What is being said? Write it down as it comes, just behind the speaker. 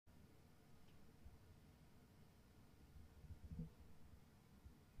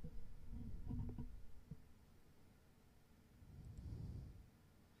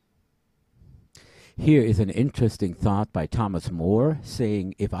Here is an interesting thought by Thomas More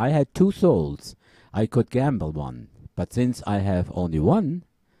saying, if I had two souls, I could gamble one, but since I have only one,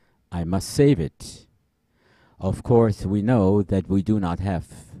 I must save it. Of course, we know that we do not have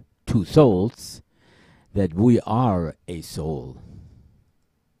two souls, that we are a soul.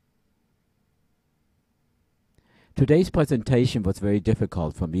 Today's presentation was very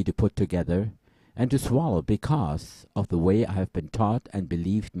difficult for me to put together and to swallow because of the way I have been taught and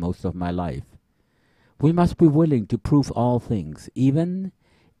believed most of my life. We must be willing to prove all things, even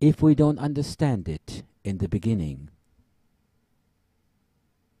if we don't understand it in the beginning.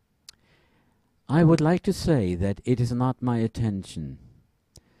 I would like to say that it is not my intention,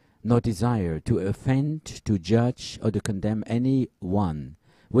 nor desire to offend, to judge, or to condemn anyone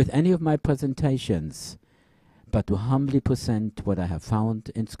with any of my presentations, but to humbly present what I have found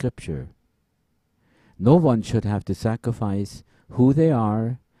in Scripture. No one should have to sacrifice who they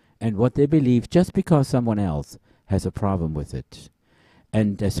are and what they believe just because someone else has a problem with it.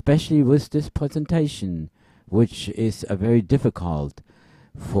 And especially with this presentation, which is very difficult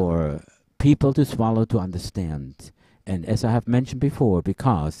for people to swallow, to understand. And as I have mentioned before,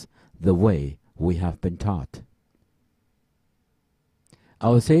 because the way we have been taught.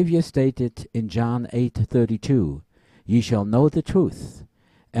 Our Savior stated in John 8:32, "Ye shall know the truth,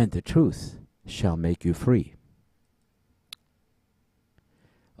 and the truth shall make you free."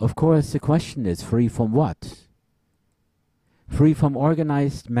 Of course, the question is, free from what? Free from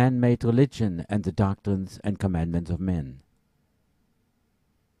organized man-made religion and the doctrines and commandments of men.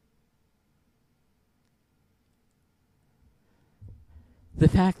 The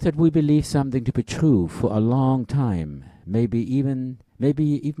fact that we believe something to be true for a long time, maybe even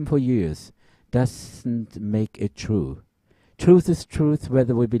for years, doesn't make it true. Truth is truth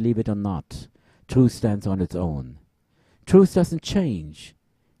whether we believe it or not. Truth stands on its own. Truth doesn't change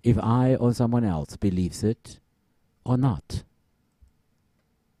if I or someone else believes it or not.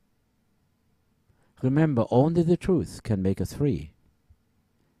 Remember, only the truth can make us free.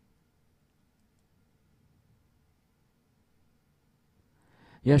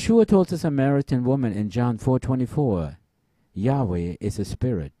 Yeshua told the Samaritan woman in John 4:24, Yahweh is a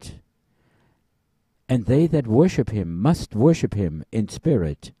spirit, and they that worship him must worship him in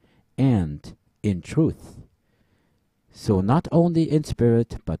spirit and in truth. So not only in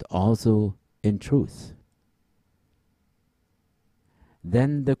spirit, but also in truth.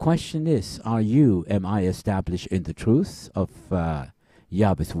 Then the question is, am I established in the truth of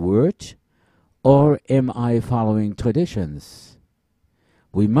Yahweh's word, or am I following traditions?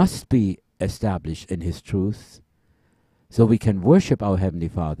 We must be established in his truth, so we can worship our Heavenly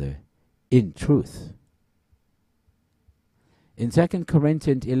Father in truth. In 2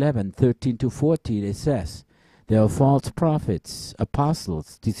 Corinthians 11:13-14 it says, "There are false prophets,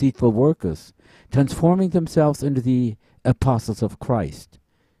 apostles, deceitful workers, transforming themselves into the apostles of Christ.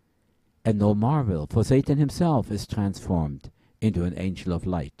 And no marvel, for Satan himself is transformed into an angel of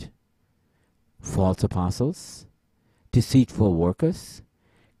light." False apostles, deceitful workers,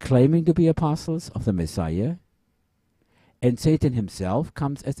 claiming to be apostles of the Messiah, and Satan himself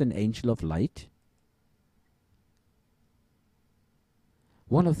comes as an angel of light.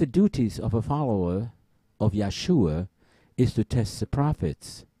 One of the duties of a follower of Yeshua is to test the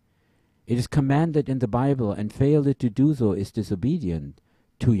prophets. It is commanded in the Bible, and failure to do so is disobedient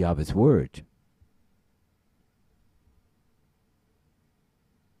to Yahweh's word.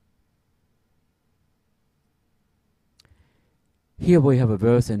 Here we have a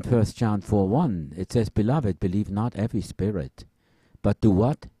verse in 1 John 4:1. It says, "Beloved, believe not every spirit, but do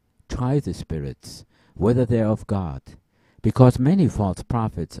what? Try the spirits, whether they are of God. Because many false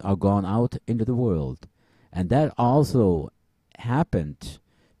prophets are gone out into the world." And that also happened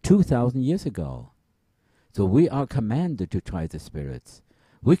 2,000 years ago. So we are commanded to try the spirits.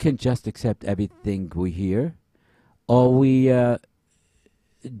 We can just accept everything we hear, or we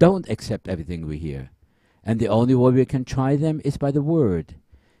don't accept everything we hear. And the only way we can try them is by the word.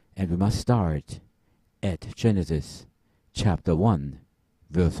 And we must start at Genesis chapter 1,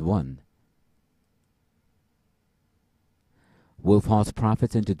 verse 1. Will false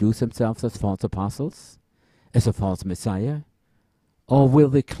prophets introduce themselves as false apostles, as a false Messiah? Or will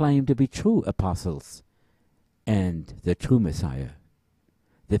they claim to be true apostles and the true Messiah?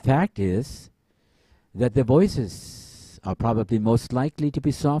 The fact is that their voices are probably most likely to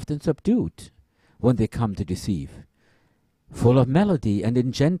be soft and subdued when they come to deceive. Full of melody and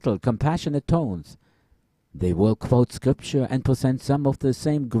in gentle, compassionate tones, they will quote Scripture and present some of the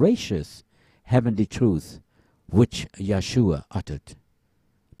same gracious, heavenly truths which Yeshua uttered.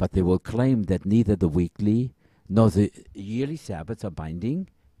 But they will claim that neither the weekly nor the yearly Sabbaths are binding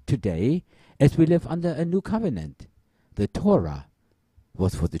today as we live under a new covenant. The Torah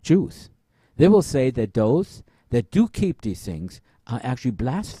was for the Jews. They will say that those that do keep these things are actually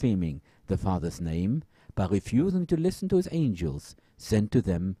blaspheming the Father's name by refusing to listen to his angels sent to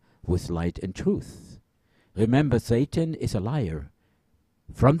them with light and truth. Remember, Satan is a liar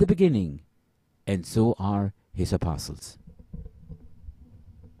from the beginning, and so are his apostles.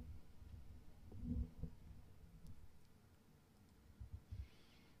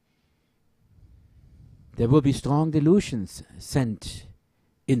 There will be strong delusions sent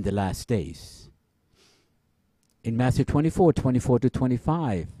in the last days. In Matthew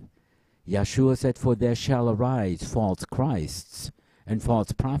 24:24-25, Yeshua said, "For there shall arise false Christs and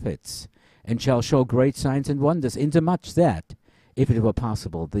false prophets, and shall show great signs and wonders, insomuch that, if it were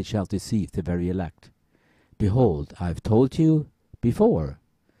possible, they shall deceive the very elect. Behold, I have told you before."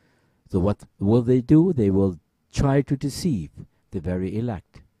 So what will they do? They will try to deceive the very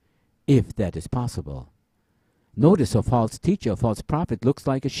elect, if that is possible. Notice a false teacher, a false prophet looks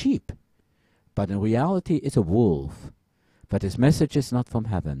like a sheep, but in reality is a wolf. But his message is not from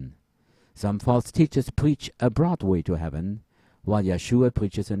heaven. Some false teachers preach a broad way to heaven, while Yeshua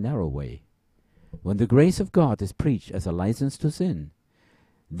preaches a narrow way. When the grace of God is preached as a license to sin,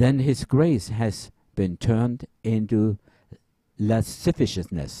 then his grace has been turned into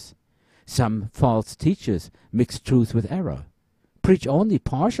lasciviousness. Some false teachers mix truth with error, preach only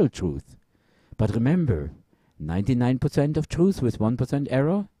partial truth. But remember, 99% of truth with 1%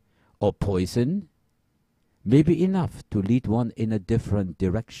 error or poison may be enough to lead one in a different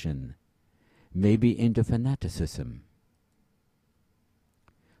direction, maybe into fanaticism.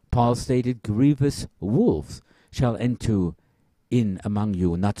 Paul stated, "Grievous wolves shall enter in among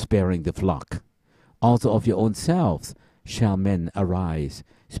you, not sparing the flock. Also of your own selves shall men arise,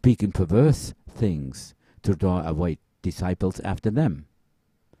 speaking perverse things to draw away disciples after them."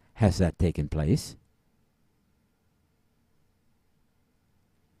 Has that taken place?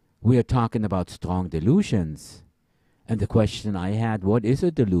 We are talking about strong delusions. And the question I had, what is a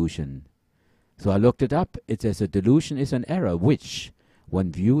delusion? So I looked it up. It says a delusion is an error which,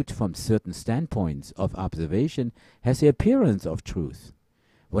 when viewed from certain standpoints of observation, has the appearance of truth.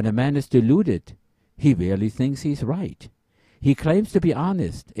 When a man is deluded, he really thinks he's right. He claims to be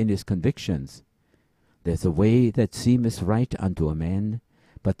honest in his convictions. There's a way that seemeth right unto a man,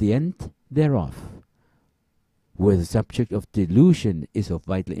 but the end thereof, where the subject of delusion is of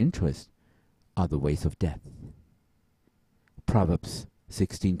vital interest, are the ways of death. Proverbs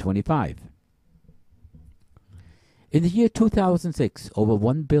 16:25. In the year 2006, over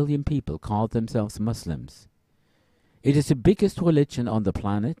 1 billion people called themselves Muslims. It is the biggest religion on the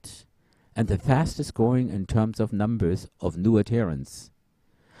planet and the fastest growing in terms of numbers of new adherents.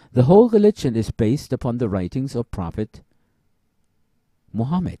 The whole religion is based upon the writings of Prophet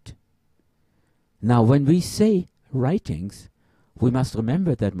Muhammad. Now, when we say writings, we must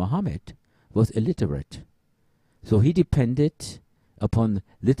remember that Muhammad was illiterate. So he depended upon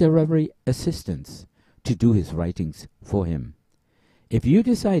literary assistants to do his writings for him. If you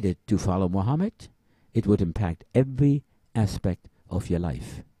decided to follow Muhammad, it would impact every aspect of your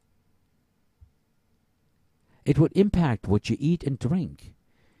life. It would impact what you eat and drink.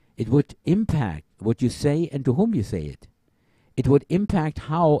 It would impact what you say and to whom you say it. It would impact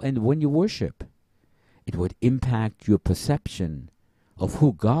how and when you worship. It would impact your perception of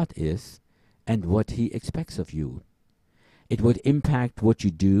who God is and what he expects of you. It would impact what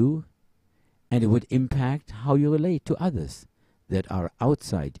you do, and it would impact how you relate to others that are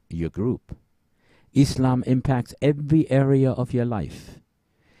outside your group. Islam impacts every area of your life.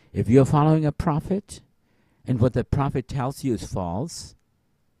 If you're following a prophet, and what the prophet tells you is false,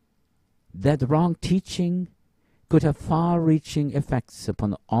 that wrong teaching could have far-reaching effects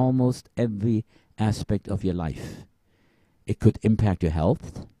upon almost every aspect of your life. It could impact your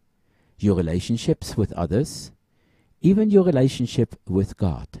health, your relationships with others, even your relationship with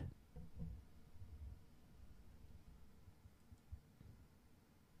God.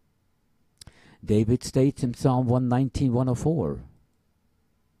 David states in Psalm 119:104,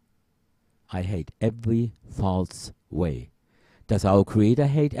 "I hate every false way." Does our Creator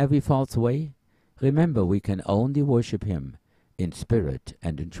hate every false way? Remember, we can only worship him in spirit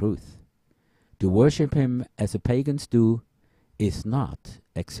and in truth. To worship him as the pagans do is not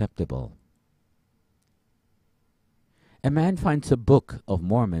acceptable. A man finds a Book of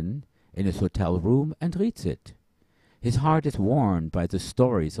Mormon in his hotel room and reads it. His heart is warmed by the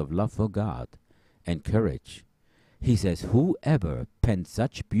stories of love for God and courage. He says, "Whoever penned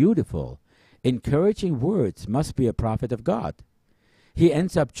such beautiful, encouraging words must be a prophet of God." He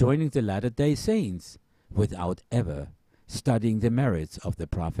ends up joining the Latter-day Saints without ever studying the merits of the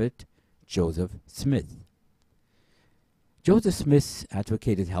prophet Joseph Smith. Joseph Smith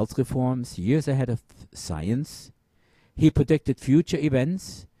advocated health reforms years ahead of science. He predicted future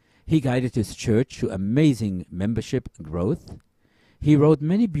events. He guided his church to amazing membership growth. He wrote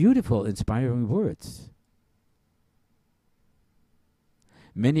many beautiful, inspiring words.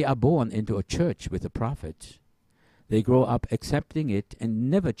 Many are born into a church with a prophet. They grow up accepting it and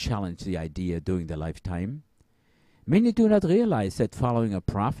never challenge the idea during their lifetime. Many do not realize that following a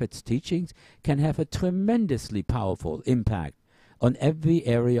prophet's teachings can have a tremendously powerful impact on every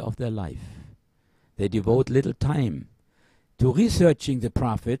area of their life. They devote little time to researching the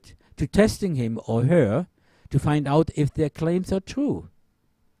prophet, to testing him or her, to find out if their claims are true.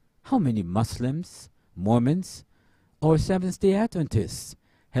 How many Muslims, Mormons, or Seventh-day Adventists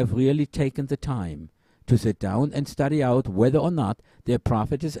have really taken the time to sit down and study out whether or not their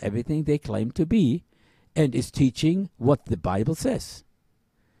prophet is everything they claim to be and is teaching what the Bible says?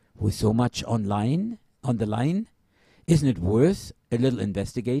 With so much on the line, isn't it worth a little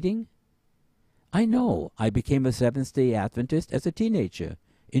investigating? I know I became a Seventh-day Adventist as a teenager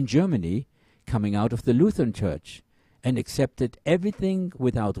in Germany, coming out of the Lutheran Church, and accepted everything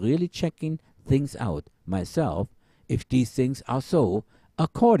without really checking things out myself if these things are so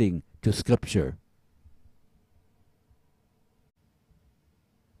according to Scripture.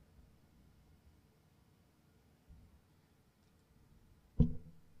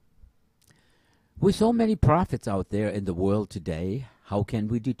 With so many prophets out there in the world today, how can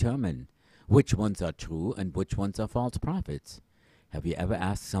we determine which ones are true and which ones are false prophets? Have you ever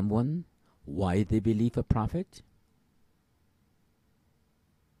asked someone why they believe a prophet?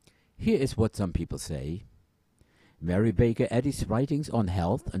 Here is what some people say. Mary Baker Eddy's writings on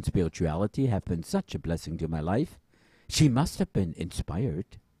health and spirituality have been such a blessing to my life. She must have been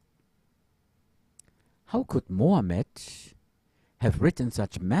inspired. How could Mohammed have written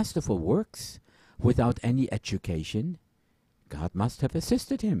such masterful works without any education? God must have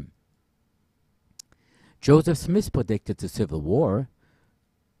assisted him. Joseph Smith predicted the Civil War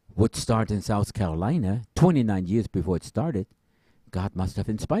would start in South Carolina 29 years before it started. God must have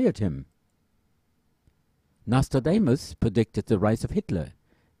inspired him. Nostradamus predicted the rise of Hitler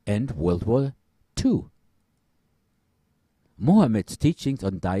and World War II. Mohammed's teachings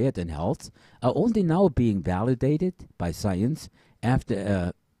on diet and health are only now being validated by science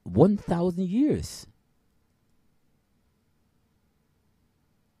after 1,000 years.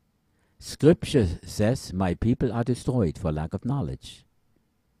 Scripture says, "My people are destroyed for lack of knowledge."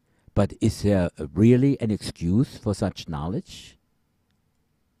 But is there really an excuse for such knowledge?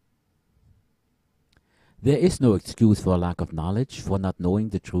 There is no excuse for lack of knowledge, for not knowing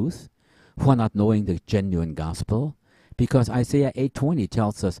the truth, for not knowing the genuine gospel, because Isaiah 8:20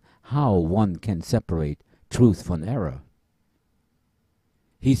 tells us how one can separate truth from error.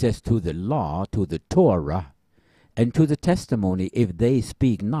 He says, "To the law, to the Torah, and to the testimony, if they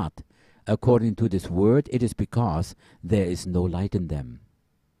speak not according to this word, it is because there is no light in them."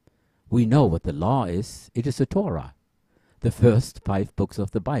 We know what the law is. It is the Torah, the first 5 books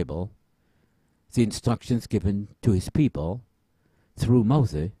of the Bible, the instructions given to his people through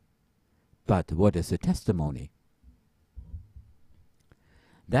Moses. But what is the testimony?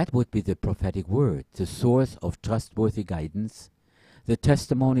 That would be the prophetic word, the source of trustworthy guidance. The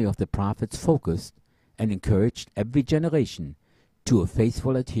testimony of the prophets focused and encouraged every generation to a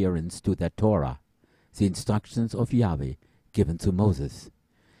faithful adherence to that Torah, the instructions of Yahweh given to Moses.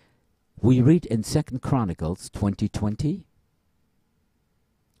 We read in 2 Chronicles 20:20,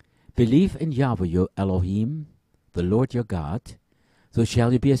 "Believe in Yahweh your Elohim, the Lord your God, so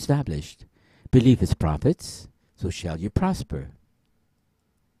shall you be established. Believe his prophets, so shall you prosper."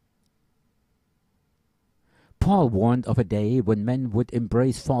 Paul warned of a day when men would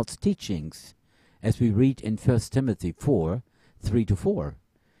embrace false teachings, as we read in 1 Timothy 4:3-4.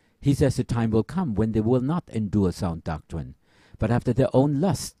 He says the time will come when they will not endure sound doctrine, but after their own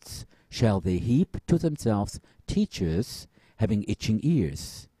lusts shall they heap to themselves teachers having itching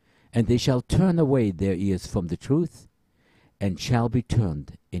ears, and they shall turn away their ears from the truth, and shall be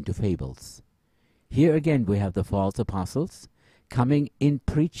turned into fables. Here again we have the false apostles coming in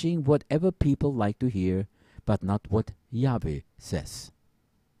preaching whatever people like to hear, but not what Yahweh says.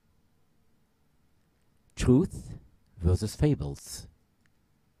 Truth versus fables.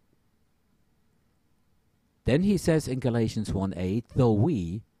 Then he says in Galatians 1:8, "Though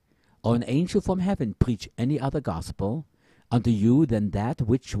we, or an angel from heaven, preach any other gospel unto you than that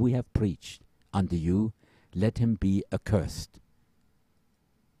which we have preached unto you, let him be accursed."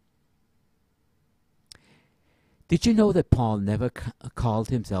 Did you know that Paul never called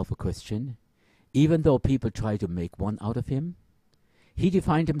himself a Christian? even though people tried to make one out of him. He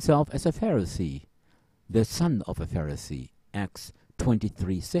defined himself as a Pharisee, the son of a Pharisee, Acts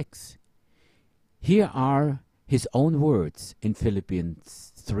 23:6. Here are his own words in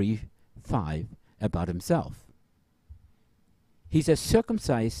Philippians 3:5 about himself. He says,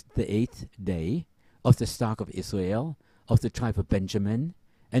 circumcised the 8th day, of the stock of Israel, of the tribe of Benjamin,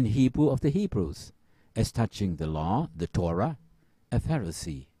 and Hebrew of the Hebrews, as touching the law, the Torah, a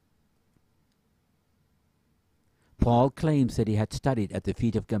Pharisee. Paul claims that he had studied at the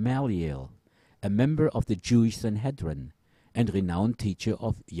feet of Gamaliel, a member of the Jewish Sanhedrin, and renowned teacher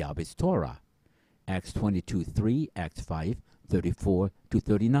of Yahweh's Torah, Acts 22:3, Acts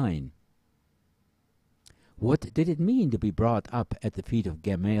 5:34-39. What did it mean to be brought up at the feet of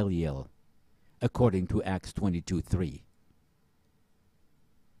Gamaliel, according to Acts 22:3?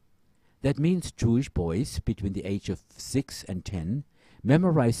 That means Jewish boys between the age of 6 and 10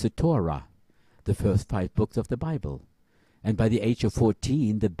 memorized the Torah, the first 5 books of the Bible, and by the age of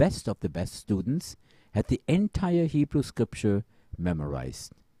 14, the best of the best students had the entire Hebrew scripture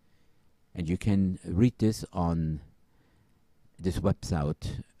memorized. And you can read this on this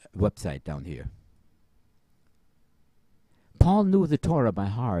website down here. Paul knew the Torah by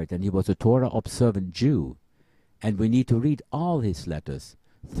heart, and he was a Torah-observant Jew, and we need to read all his letters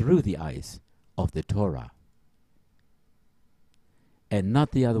through the eyes of the Torah, and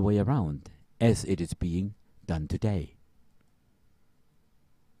not the other way around, as it is being done today.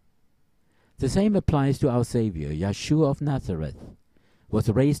 The same applies to our Savior. Yeshua of Nazareth was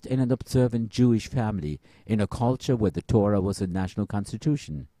raised in an observant Jewish family in a culture where the Torah was a national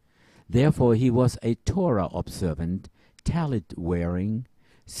constitution. Therefore, he was a Torah-observant, tallit-wearing,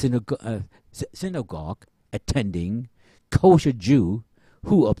 synagogue-attending, kosher Jew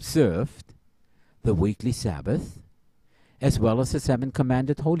who observed the weekly Sabbath as well as the 7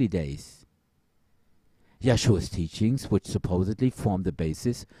 commanded holy days. Yeshua's teachings, which supposedly form the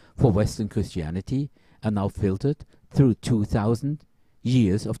basis for Western Christianity, are now filtered through 2,000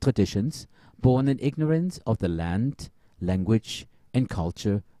 years of traditions born in ignorance of the land, language, and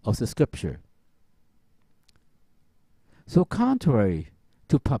culture of the Scripture. So contrary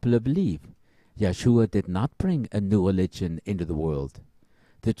to popular belief, Yeshua did not bring a new religion into the world.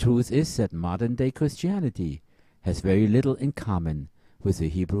 The truth is that modern-day Christianity has very little in common with the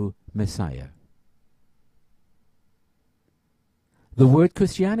Hebrew Messiah. The word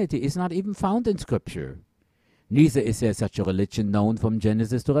Christianity is not even found in Scripture. Neither is there such a religion known from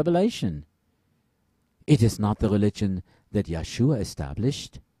Genesis to Revelation. It is not the religion that Yeshua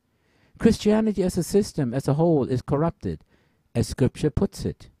established. Christianity as a system, as a whole, is corrupted, as Scripture puts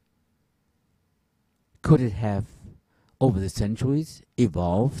it. Could it have, over the centuries,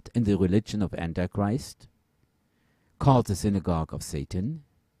 evolved in the religion of Antichrist, called the synagogue of Satan?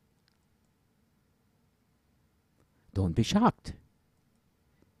 Don't be shocked.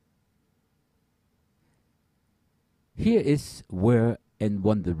 Here is where and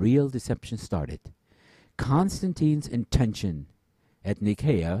when the real deception started. Constantine's intention at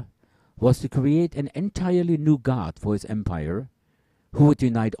Nicaea was to create an entirely new god for his empire, who would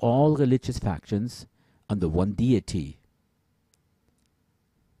unite all religious factions under one deity.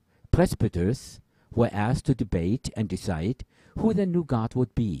 Presbyters were asked to debate and decide who the new god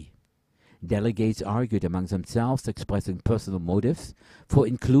would be. Delegates argued among themselves, expressing personal motives for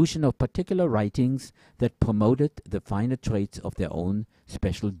inclusion of particular writings that promoted the finer traits of their own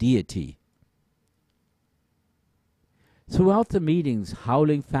special deity. Throughout the meetings,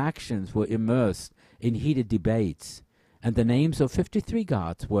 howling factions were immersed in heated debates, and the names of 53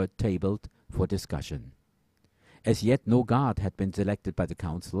 gods were tabled for discussion. As yet no god had been selected by the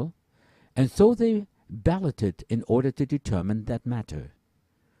council, and so they balloted in order to determine that matter.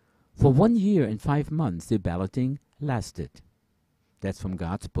 For 1 year and 5 months the balloting lasted. That's from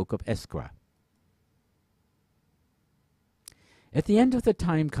God's book of Ezra. At the end of the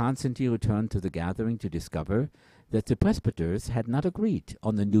time, Constantine returned to the gathering to discover that the presbyters had not agreed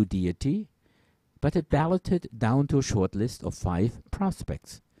on the new deity, but had balloted down to a short list of 5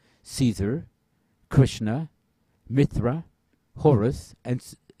 prospects: Caesar, Krishna, Mithra, Horus, and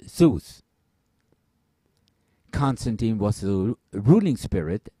Zeus. Constantine was the ruling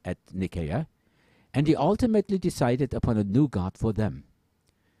spirit at Nicaea, and he ultimately decided upon a new god for them.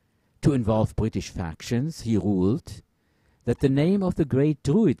 To involve British factions, he ruled that the name of the great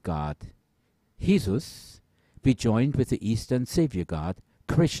Druid god, Jesus, be joined with the Eastern savior god,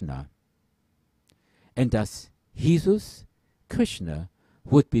 Krishna. And thus, Jesus, Krishna,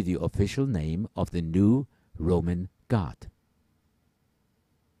 would be the official name of the new Roman god.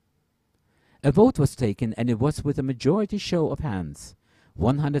 A vote was taken, and it was with a majority show of hands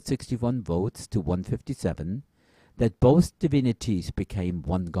 161 votes to 157, that both divinities became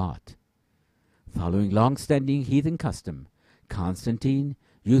one God. Following long-standing heathen custom, Constantine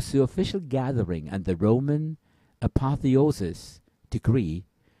used the official gathering and the Roman apotheosis decree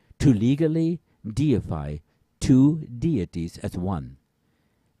to legally deify two deities as one,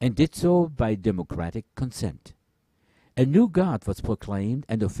 and did so by democratic consent. A new god was proclaimed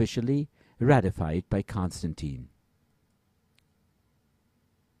and officially ratified by Constantine.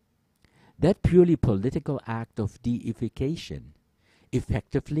 That purely political act of deification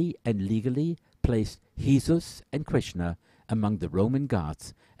effectively and legally placed Jesus and Krishna among the Roman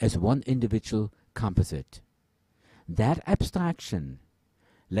gods as one individual composite. That abstraction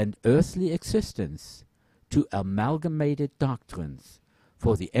lent earthly existence to amalgamated doctrines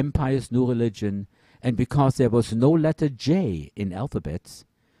for the empire's new religion, and because there was no letter J in alphabets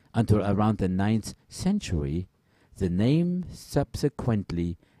until around the 9th century, the name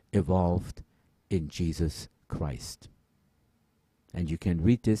subsequently evolved in Jesus Christ. And you can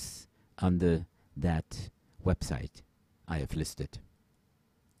read this under that website I have listed.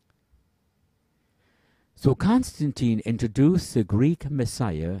 So Constantine introduced the Greek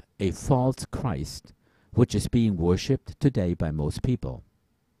Messiah, a false Christ, which is being worshipped today by most people.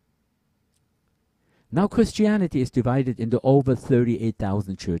 Now Christianity is divided into over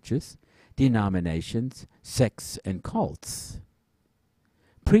 38,000 churches, denominations, sects, and cults,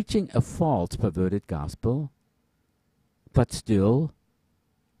 preaching a false, perverted gospel, but still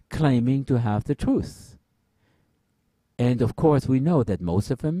claiming to have the truth. And of course we know that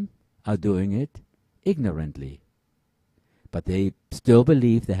most of them are doing it ignorantly, but they still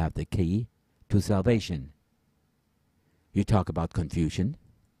believe they have the key to salvation. You talk about confusion.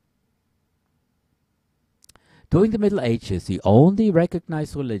 During the Middle Ages, the only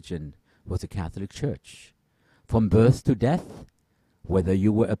recognized religion was the Catholic Church. From birth to death, whether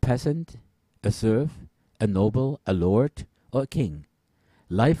you were a peasant, a serf, a noble, a lord, or a king,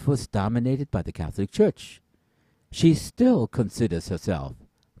 life was dominated by the Catholic Church. She still considers herself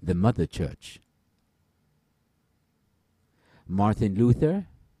the Mother Church. Martin Luther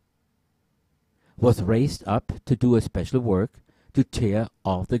was raised up to do a special work to tear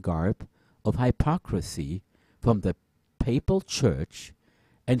off the garb of hypocrisy from the papal church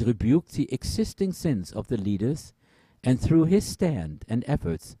and rebuke the existing sins of the leaders, and through his stand and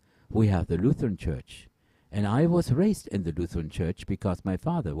efforts we have the Lutheran Church. And I was raised in the Lutheran Church because my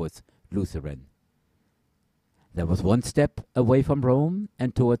father was Lutheran. That was one step away from Rome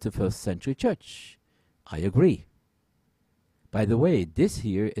and towards the first century church. I agree. By the way, this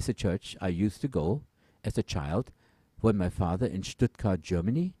here is a church I used to go as a child when my father in Stuttgart,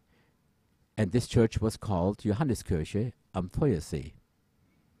 Germany, and this church was called Johanneskirche am Feuersee.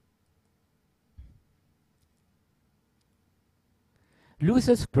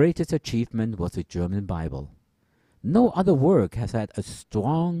 Luther's greatest achievement was the German Bible. No other work has had a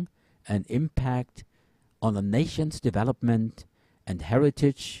strong an impact on a nation's development and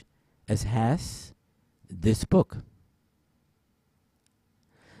heritage as has this book.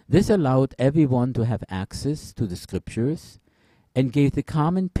 This allowed everyone to have access to the scriptures and gave the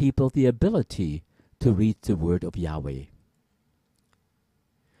common people the ability to read the word of Yahweh.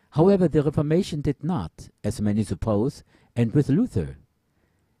 However, the Reformation did not, as many suppose, end with Luther.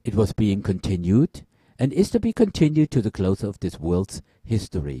 It was being continued and is to be continued to the close of this world's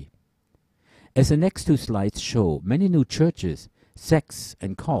history. As the next two slides show, many new churches, sects,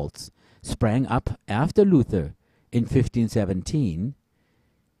 and cults sprang up after Luther in 1517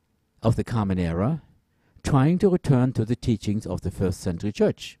 of the Common Era, trying to return to the teachings of the first century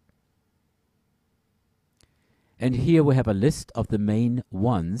church. And here we have a list of the main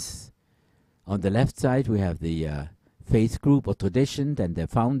ones. On the left side we have the faith group or tradition, then their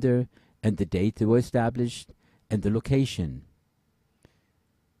founder, and the date they were established, and the location.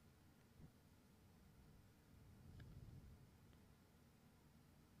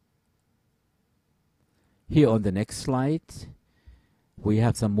 Here on the next slide, we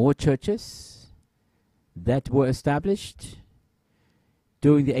have some more churches that were established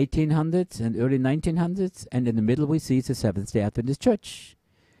during the 1800s and early 1900s, and in the middle we see the Seventh-day Adventist Church.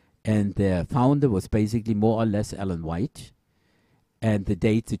 And their founder was basically more or less Ellen White. And the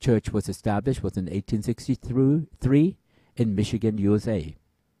date the church was established was in 1863 in Michigan, USA.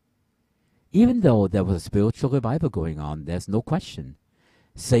 Even though there was a spiritual revival going on, there's no question,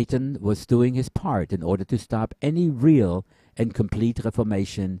 Satan was doing his part in order to stop any real and complete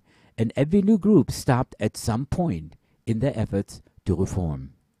reformation, and every new group stopped at some point in their efforts to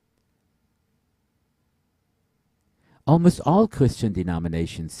reform. Almost all Christian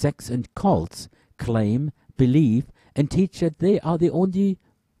denominations, sects, and cults claim, believe, and teach that they are the only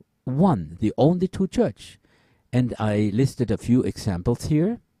one, the only true church. And I listed a few examples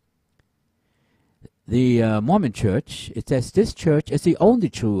here. The Mormon church, it says this church is the only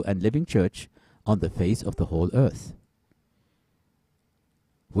true and living church on the face of the whole earth.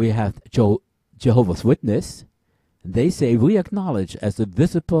 We have Jehovah's Witness. They say we acknowledge as the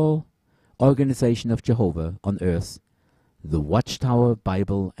visible organization of Jehovah on earth the Watchtower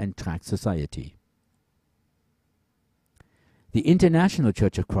Bible and Tract Society. The International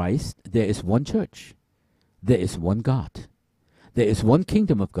Church of Christ, there is one church, there is one God, there is one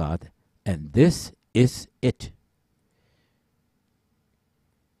kingdom of God, and this is it.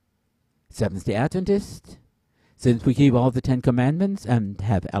 Seventh-day Adventist, since we keep all the 10 Commandments and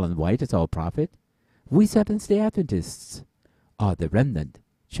have Ellen White as our prophet, we Seventh-day Adventists are the remnant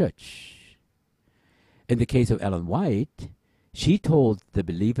church. In the case of Ellen White, she told the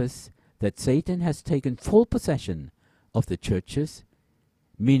believers that Satan has taken full possession of the churches,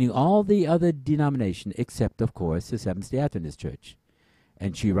 meaning all the other denominations except, of course, the Seventh-day Adventist Church.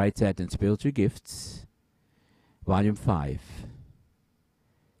 And she writes that in Spiritual Gifts, Volume 5,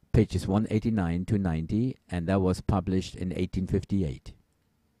 pages 189 to 90, and that was published in 1858.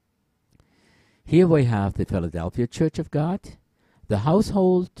 Here we have the Philadelphia Church of God. The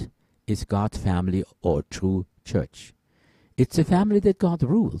household is God's family or true church. It's a family that God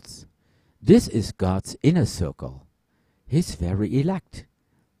rules. This is God's inner circle, His very elect.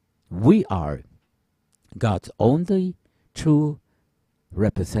 We are God's only true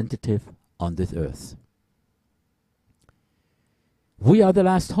representative on this earth. We are the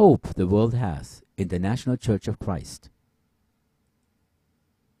last hope the world has in the National Church of Christ.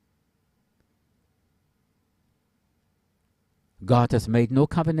 God has made no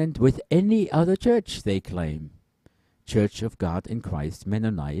covenant with any other church, they claim. Church of God in Christ,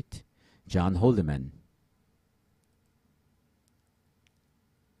 Mennonite, John Holdeman.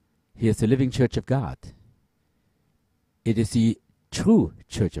 Here's the living Church of God. It is the true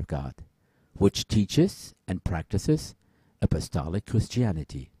Church of God, which teaches and practices apostolic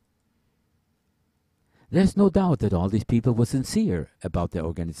Christianity. There's no doubt that all these people were sincere about their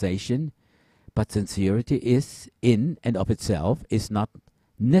organization, but sincerity is, in and of itself, is not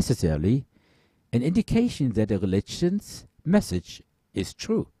necessarily an indication that a religion's message is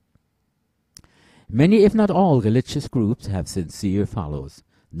true. Many, if not all, religious groups have sincere followers,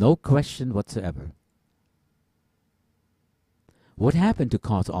 no question whatsoever. What happened to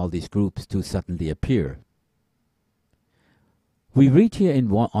cause all these groups to suddenly appear? We read here on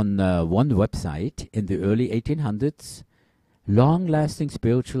one website, in the early 1800s, long-lasting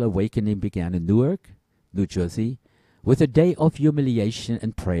spiritual awakening began in Newark, New Jersey, with a day of humiliation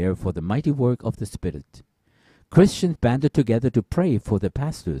and prayer for the mighty work of the Spirit. Christians banded together to pray for their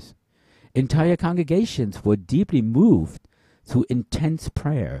pastors. Entire congregations were deeply moved through intense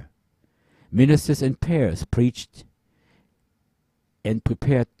prayer. Ministers in pairs preached in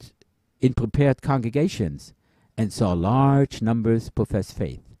prepared congregations and saw large numbers profess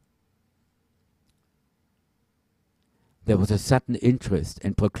faith. There was a sudden interest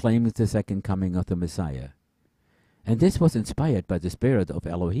in proclaiming the second coming of the Messiah. And this was inspired by the spirit of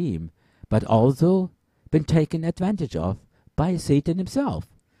Elohim, but also been taken advantage of by Satan himself,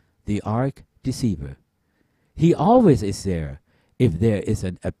 the arch-deceiver. He always is there if there is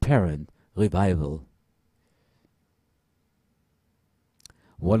an apparent revival.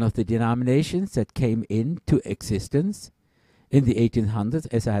 One of the denominations that came into existence in the 1800s,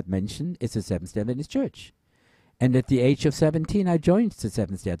 as I had mentioned, is the Seventh-day Adventist Church. And at the age of 17, I joined the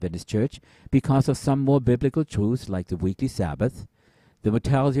Seventh-day Adventist Church because of some more biblical truths like the weekly Sabbath, the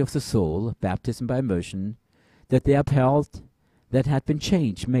mortality of the soul, baptism by immersion, that they upheld, that had been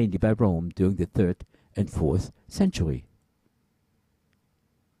changed mainly by Rome during the 3rd and 4th century.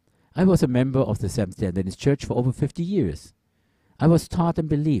 I was a member of the Seventh-day Adventist Church for over 50 years. I was taught and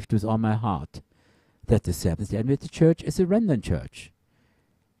believed with all my heart that the Seventh-day Adventist Church is a remnant church,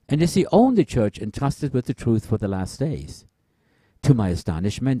 and is the only church entrusted with the truth for the last days. To my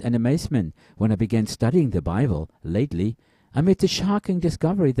astonishment and amazement, when I began studying the Bible lately, I made the shocking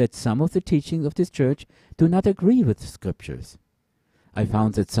discovery that some of the teachings of this church do not agree with the Scriptures. I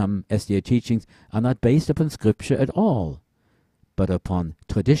found that some SDA teachings are not based upon Scripture at all, but upon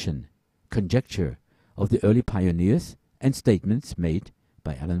tradition, conjecture of the early pioneers, and statements made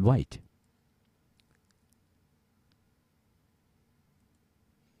by Ellen White.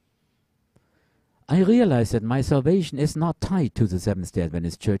 I realize that my salvation is not tied to the Seventh-day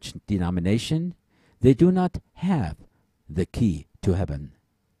Adventist Church denomination. They do not have the key to heaven.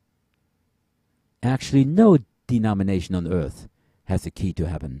 Actually, no denomination on earth has the key to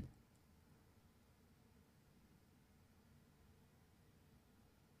heaven.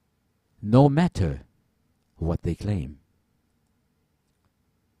 no matter what they claim.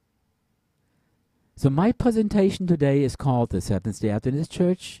 So my presentation today is called the Seventh-day Adventist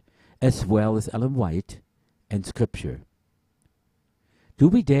Church, as well as Ellen White and Scripture. Do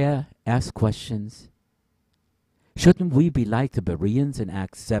we dare ask questions? Shouldn't we be like the Bereans in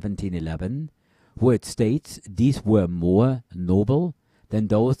Acts 17:11, where it states these were more noble than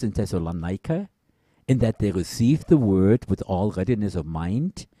those in Thessalonica, in that they received the word with all readiness of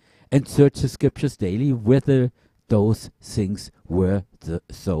mind, and searched the Scriptures daily whether those things were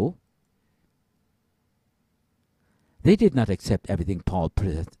so? They did not accept everything Paul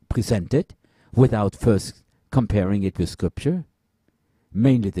presented without first comparing it with Scripture,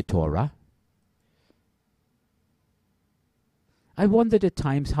 mainly the Torah. I wondered at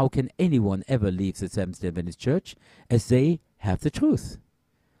times, how can anyone ever leave the Seventh-day Adventist Church as they have the truth?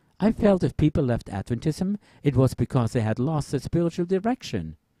 I felt if people left Adventism, it was because they had lost their spiritual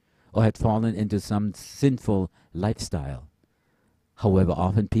direction or had fallen into some sinful lifestyle. However,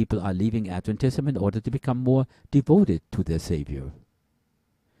 often people are leaving Adventism in order to become more devoted to their Savior.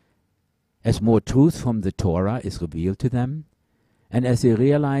 As more truth from the Torah is revealed to them, and as they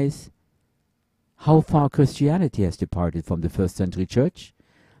realize how far Christianity has departed from the first century church,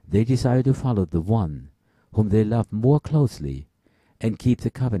 they desire to follow the one whom they love more closely and keep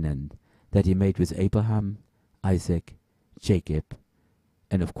the covenant that he made with Abraham, Isaac, Jacob,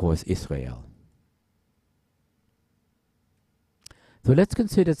 and of course Israel. So let's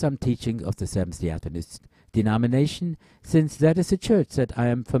consider some teaching of the Seventh-day Adventist denomination, since that is a church that I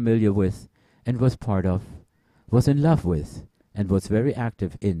am familiar with and was part of, was in love with, and was very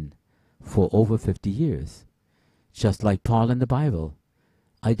active in for over 50 years. Just like Paul in the Bible,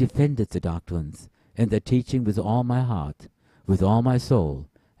 I defended the doctrines and the teaching with all my heart, with all my soul,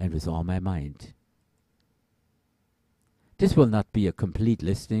 and with all my mind. This will not be a complete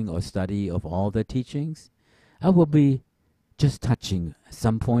listing or study of all the teachings. I will be just touching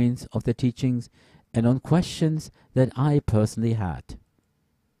some points of the teachings and on questions that I personally had.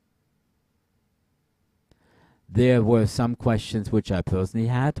 There were some questions which I personally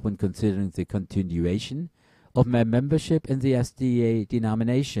had when considering the continuation of my membership in the SDA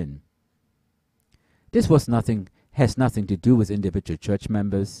denomination. This has nothing to do with individual church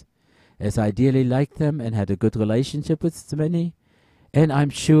members, as I dearly liked them and had a good relationship with many, and I'm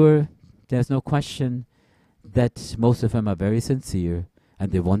sure there's no question that most of them are very sincere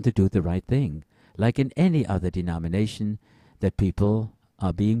and they want to do the right thing, like in any other denomination that people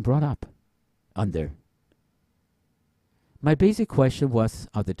are being brought up under. My basic question was,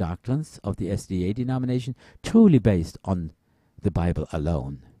 are the doctrines of the SDA denomination truly based on the Bible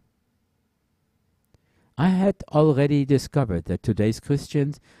alone? I had already discovered that today's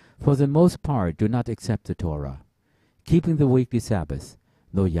Christians, for the most part, do not accept the Torah, keeping the weekly Sabbath,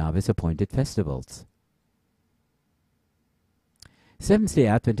 nor Yahweh's appointed festivals. Seventh-day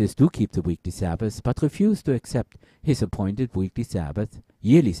Adventists do keep the weekly Sabbath, but refuse to accept his appointed weekly Sabbath,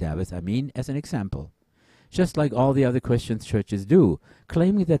 yearly Sabbath, as an example, just like all the other Christian churches do,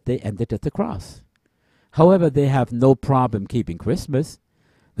 claiming that they ended at the cross. However, they have no problem keeping Christmas,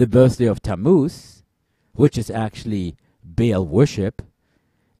 the birthday of Tammuz, which is actually Baal worship,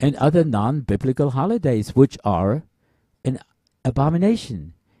 and other non-biblical holidays, which are an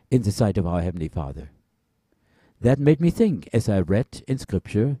abomination in the sight of our Heavenly Father. That made me think, as I read in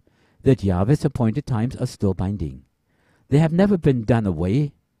Scripture, that Yahweh's appointed times are still binding. They have never been done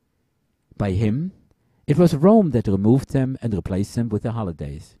away by him. It was Rome that removed them and replaced them with the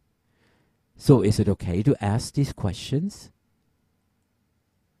holidays. So is it okay to ask these questions?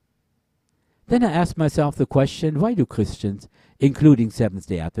 Then I asked myself the question, why do Christians, including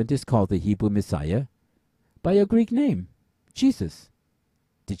Seventh-day Adventists, call the Hebrew Messiah by a Greek name, Jesus?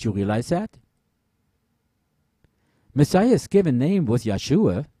 Did you realize that? Messiah's given name was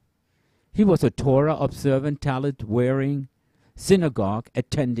Yeshua. He was a Torah-observant, talent-wearing,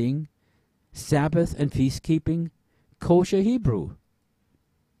 synagogue-attending, Sabbath and feast-keeping, kosher Hebrew.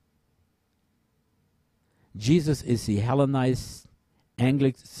 Jesus is the Hellenized,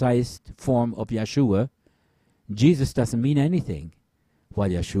 anglicized form of Yeshua. Jesus doesn't mean anything, while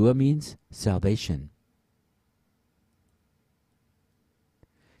Yeshua means salvation.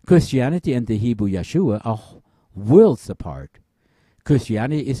 Christianity and the Hebrew Yeshua are worlds apart.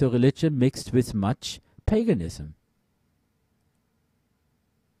 Christianity is a religion mixed with much paganism.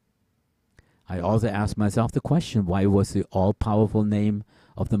 I also asked myself the question, why was the all-powerful name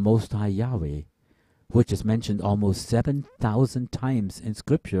of the Most High Yahweh, which is mentioned almost 7,000 times in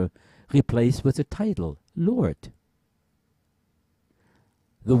Scripture, replaced with the title Lord?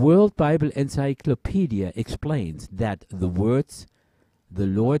 The World Bible Encyclopedia explains that the words The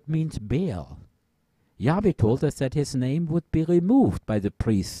Lord means Baal. Yahweh told us that his name would be removed by the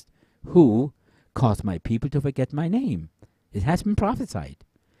priest who caused my people to forget my name. It has been prophesied,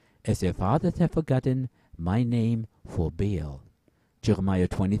 as their fathers have forgotten my name for Baal. Jeremiah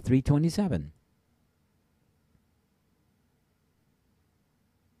 23:27.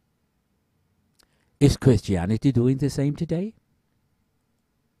 Is Christianity doing the same today?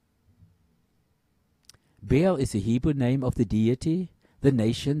 Baal is the Hebrew name of the deity the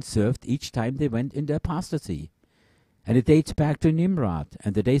nation served each time they went into apostasy, and it dates back to Nimrod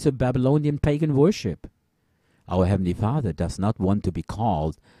and the days of Babylonian pagan worship. Our Heavenly Father does not want to be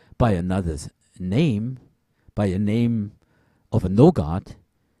called by another's name, by a name of a no-God,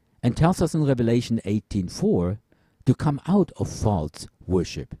 and tells us in Revelation 18:4 to come out of false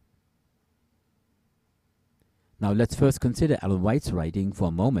worship. Now let's first consider Ellen White's writing for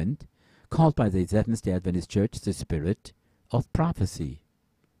a moment, called by the Seventh-day Adventist Church the Spirit of Prophecy.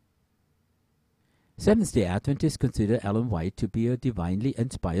 Seventh-day Adventists consider Ellen White to be a divinely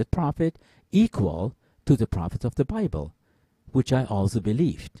inspired prophet equal to the prophets of the Bible, which I also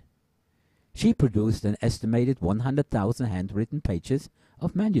believed. She produced an estimated 100,000 handwritten pages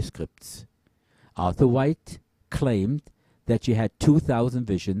of manuscripts. Arthur White claimed that she had 2,000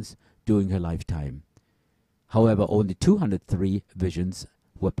 visions during her lifetime. However, only 203 visions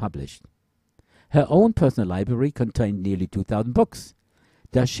were published. Her own personal library contained nearly 2,000 books,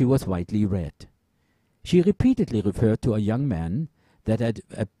 thus she was widely read. She repeatedly referred to a young man that had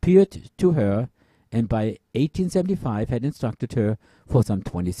appeared to her and by 1875 had instructed her for some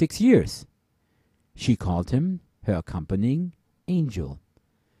 26 years. She called him her accompanying angel.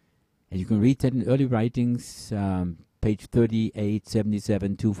 And you can read that in early writings, page 38,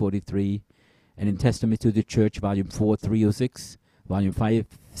 77, 243, and in Testament to the Church, volume 4, 306, volume 5,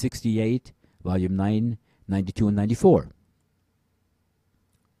 68, volume 9, 92 and 94.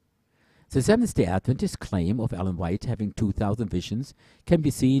 The Seventh-day Adventist claim of Ellen White having 2,000 visions can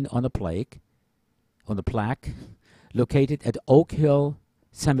be seen on a plaque located at Oak Hill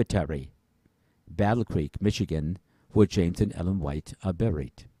Cemetery, Battle Creek, Michigan, where James and Ellen White are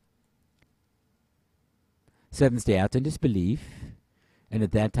buried. Seventh-day Adventists believe, and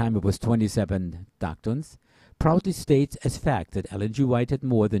at that time it was 27 doctrines, proudly states as fact that Ellen G. White had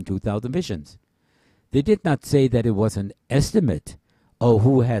more than 2,000 visions. They did not say that it was an estimate or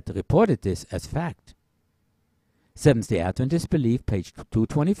who had reported this as fact. Seventh-day Adventists believe, page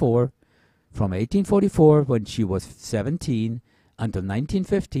 224, from 1844, when she was 17, until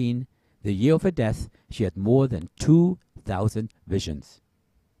 1915, the year of her death, she had more than 2,000 visions.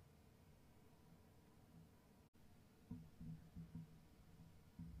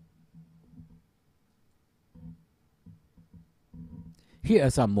 Here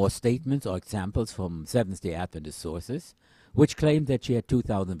are some more statements or examples from Seventh-day Adventist sources, which claim that she had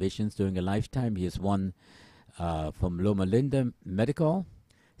 2,000 visions during her lifetime. Here's one from Loma Linda Medical.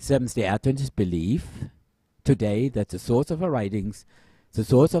 Seventh-day Adventists believe today that the source of her writings, the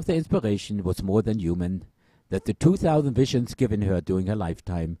source of the inspiration, was more than human, that the 2,000 visions given her during her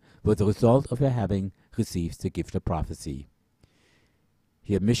lifetime were the result of her having received the gift of prophecy.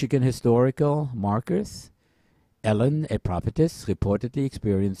 Here, Michigan Historical Markers. Ellen, a prophetess, reportedly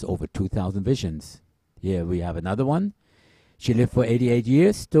experienced over 2,000 visions. Here we have another one. She lived for 88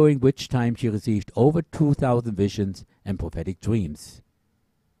 years, during which time she received over 2,000 visions and prophetic dreams.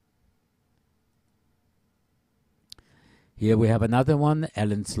 Here we have another one.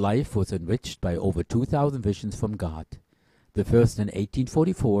 Ellen's life was enriched by over 2,000 visions from God. The first in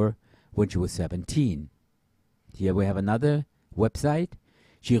 1844, when she was 17. Here we have another website.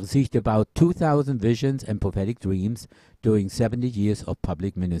 She received about 2,000 visions and prophetic dreams during 70 years of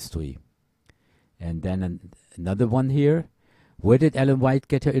public ministry. And then another one here. Where did Ellen White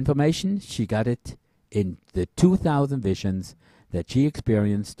get her information? She got it in the 2,000 visions that she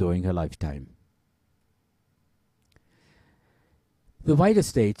experienced during her lifetime. The White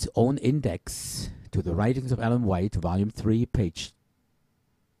Estate's own index to the writings of Ellen White, volume 3, page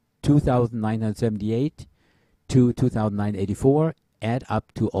 2,978 to 2,984, add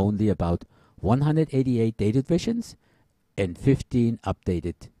up to only about 188 dated visions and 15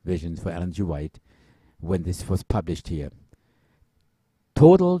 updated visions for Ellen G. White when this was published here.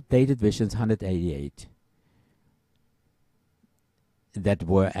 Total dated visions 188 that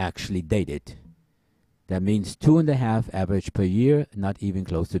were actually dated. That means 2.5 average per year, not even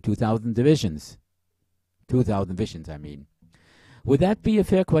close to 2,000 visions. 2,000 visions, I mean. Would that be a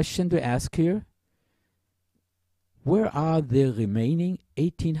fair question to ask here? Where are the remaining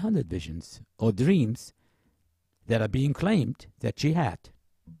 1,800 visions or dreams that are being claimed that she had?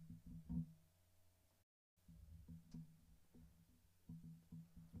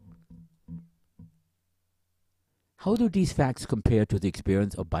 How do these facts compare to the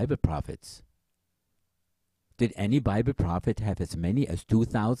experience of Bible prophets? Did any Bible prophet have as many as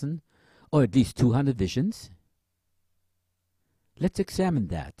 2,000 or at least 200 visions? Let's examine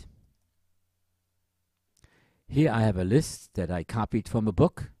that. Here I have a list that I copied from a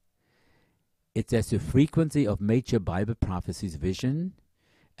book. It says the frequency of major Bible prophecies vision.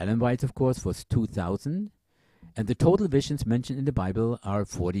 Ellen White, of course, was 2,000. And the total visions mentioned in the Bible are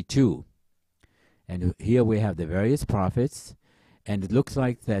 42. And here we have the various prophets. And it looks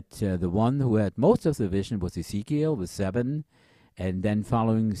like that the one who had most of the vision was Ezekiel with 7. And then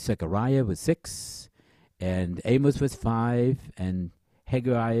following Zechariah with 6. And Amos with 5. And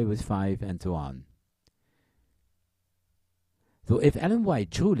Haggai with 5, and so on. So if Ellen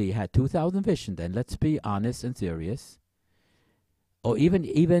White truly had 2,000 visions, then let's be honest and serious, or even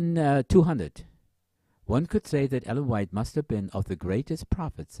 200, one could say that Ellen White must have been of the greatest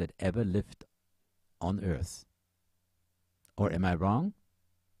prophets that ever lived on earth. Or am I wrong?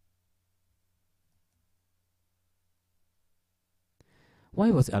 Why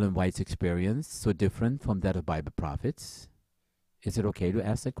was Ellen White's experience so different from that of Bible prophets? Is it okay to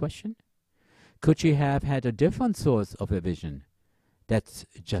ask that question? Could she have had a different source of a vision? That's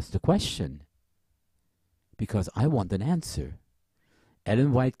just a question, because I want an answer.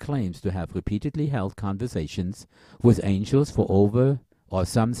 Ellen White claims to have repeatedly held conversations with angels for over or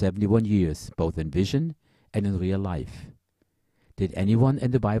some 71 years, both in vision and in real life. Did anyone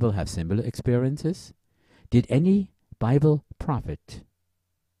in the Bible have similar experiences? Did any Bible prophet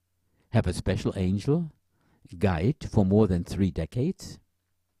have a special angel guide for more than 3 decades?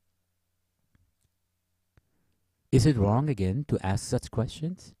 Is it wrong again to ask such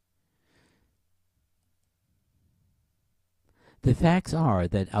questions? The facts are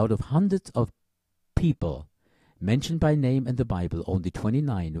that out of hundreds of people mentioned by name in the Bible, only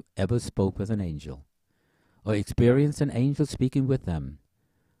 29 ever spoke with an angel, or experienced an angel speaking with them,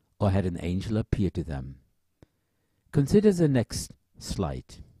 or had an angel appear to them. Consider the next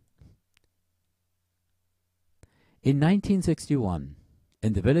slide. In 1961,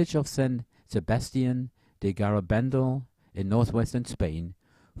 in the village of San Sebastian de Garabandal in northwestern Spain,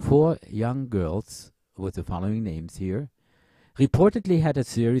 4 young girls, with the following names here, reportedly had a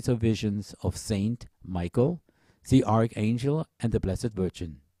series of visions of Saint Michael, the Archangel, and the Blessed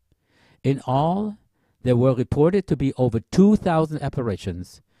Virgin. In all, there were reported to be over 2,000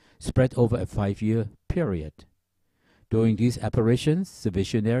 apparitions spread over a 5-year period. During these apparitions, the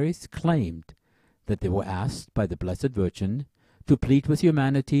visionaries claimed that they were asked by the Blessed Virgin to plead with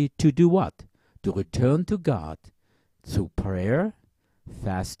humanity to do what? To return to God through prayer,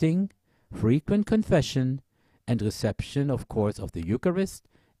 fasting, frequent confession, and reception, of course, of the Eucharist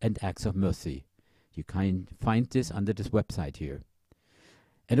and acts of mercy. You can find this under this website here.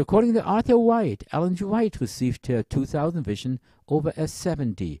 And according to Arthur White, Ellen White received her 2,000 vision over a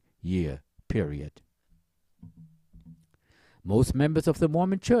 70-year period. Most members of the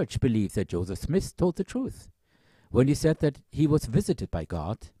Mormon Church believe that Joseph Smith told the truth when he said that he was visited by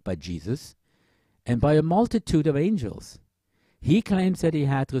God, by Jesus, and by a multitude of angels. He claims that he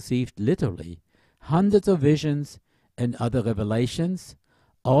had received literally hundreds of visions and other revelations,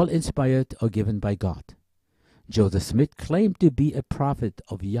 all inspired or given by God. Joseph Smith claimed to be a prophet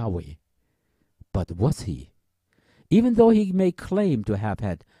of Yahweh. But was he? Even though he may claim to have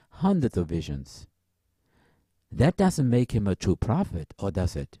had hundreds of visions, that doesn't make him a true prophet, or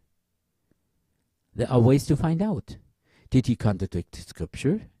does it? There are ways to find out. Did he contradict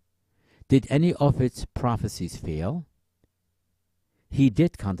Scripture? Did any of its prophecies fail? He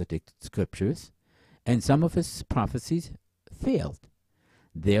did contradict Scriptures, and some of his prophecies failed.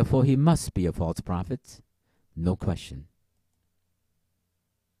 Therefore, he must be a false prophet, no question.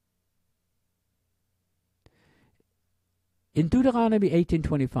 In Deuteronomy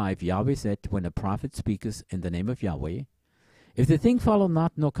 18:25, Yahweh said, when a prophet speaketh in the name of Yahweh, if the thing follow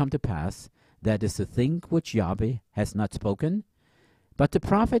not nor come to pass, that is the thing which Yahweh has not spoken, but the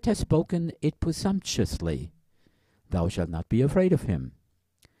prophet has spoken it presumptuously, thou shalt not be afraid of him.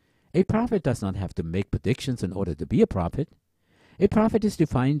 A prophet does not have to make predictions in order to be a prophet. A prophet is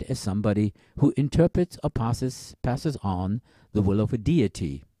defined as somebody who interprets or passes on the will of a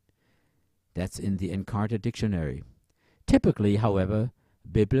deity. That's in the Encarta dictionary. Typically, however,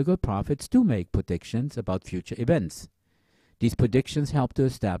 biblical prophets do make predictions about future events. These predictions help to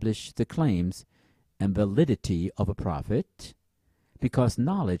establish the claims and validity of a prophet, because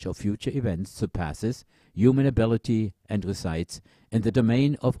knowledge of future events surpasses human ability and resides in the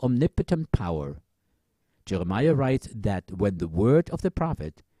domain of omnipotent power. Jeremiah writes that when the word of the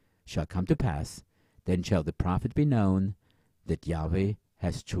prophet shall come to pass, then shall the prophet be known that Yahweh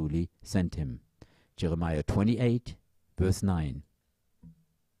has truly sent him. Jeremiah 28, verse 9.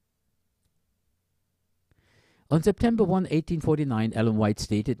 On September 1, 1849, Ellen White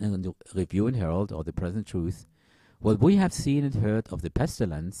stated in the Review and Herald, or the Present Truth, "What we have seen and heard of the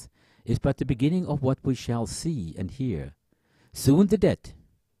pestilence is but the beginning of what we shall see and hear. Soon the dead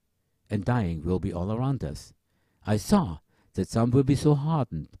and dying will be all around us. I saw that some will be so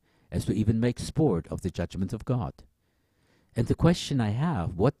hardened as to even make sport of the judgment of God." And the question I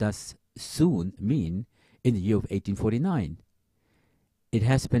have, what does soon mean in the year of 1849? It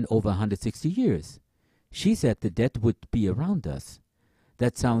has been over 160 years. She said the dead would be around us.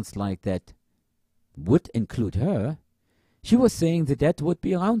 That sounds like that would include her. She was saying the dead would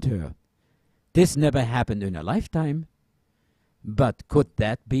be around her. This never happened in her lifetime. But could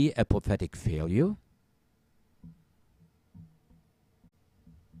that be a prophetic failure?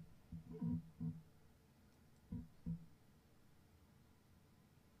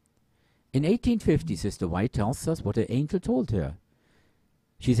 In 1850, Sister White tells us what an angel told her.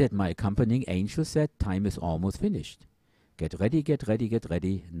 She said, "My accompanying angel said, time is almost finished. Get ready, get ready, get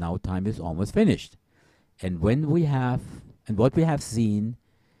ready. Now time is almost finished." And what we have seen,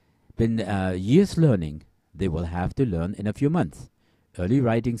 been years learning, they will have to learn in a few months. Early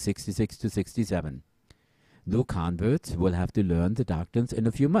writing 66 to 67. No converts will have to learn the doctrines in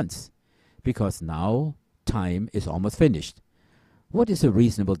a few months, because now time is almost finished. What is a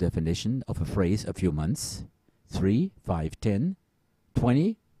reasonable definition of a phrase "a few months"? 3, 5, 10,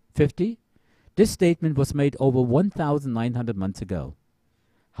 20, 50? This statement was made over 1,900 months ago.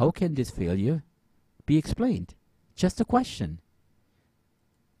 How can this failure be explained? Just a question.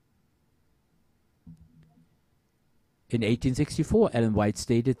 In 1864, Ellen White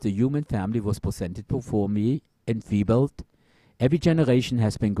stated, "The human family was presented before me, enfeebled. Every generation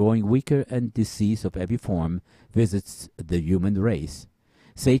has been growing weaker, and disease of every form visits the human race.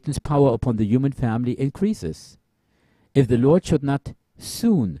 Satan's power upon the human family increases. If the Lord should not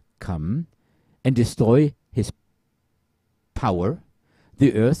soon come and destroy his power,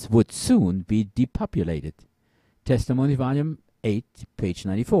 the earth would soon be depopulated." Testimony, Volume 8, page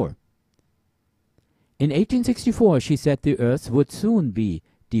 94. In 1864, she said the earth would soon be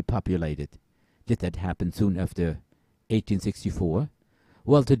depopulated. Did that happen soon after 1864?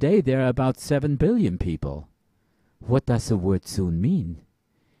 Well, today there are about 7 billion people. What does the word "soon" mean?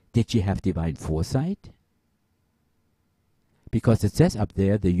 Did she have divine foresight? Because it says up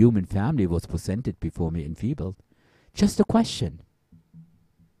there, "The human family was presented before me enfeebled." Just a question.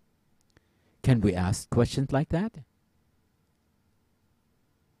 Can we ask questions like that?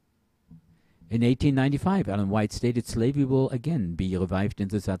 In 1895, Ellen White stated slavery will again be revived in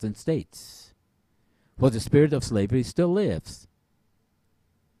the southern states. For the spirit of slavery still lives.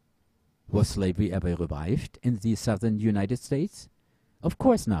 Was slavery ever revived in the southern United States? Of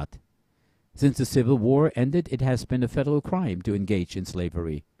course not. Since the Civil War ended, it has been a federal crime to engage in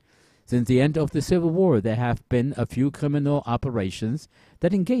slavery. Since the end of the Civil War, there have been a few criminal operations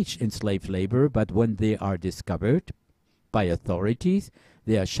that engage in slave labor, but when they are discovered by authorities,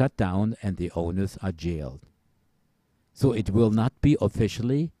 they are shut down and the owners are jailed. So it will not be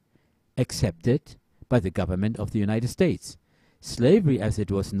officially accepted by the government of the United States. Slavery, as it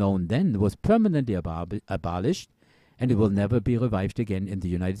was known then, was permanently abolished, and it will never be revived again in the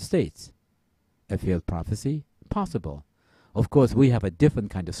United States. A failed prophecy? Possible. Of course, we have a different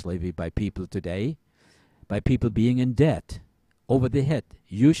kind of slavery by people today, by people being in debt, over the head,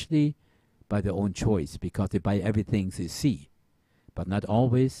 usually by their own choice, because they buy everything they see. But not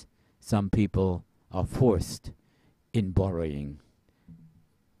always. Some people are forced in borrowing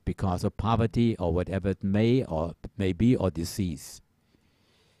because of poverty or whatever it may be, or disease.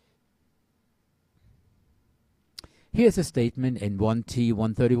 Here's a statement in 1T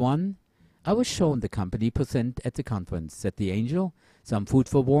 131. "I was shown the company present at the conference," said the angel, "some food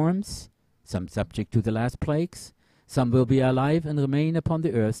for worms, some subject to the last plagues, some will be alive and remain upon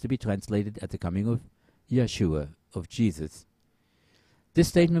the earth to be translated at the coming of Yeshua, of Jesus." This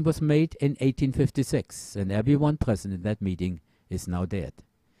statement was made in 1856, and everyone present in that meeting is now dead.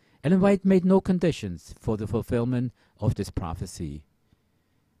 Ellen White made no conditions for the fulfillment of this prophecy.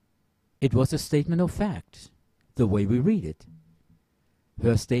 It was a statement of fact, the way we read it.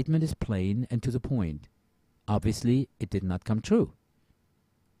 Her statement is plain and to the point. Obviously, it did not come true.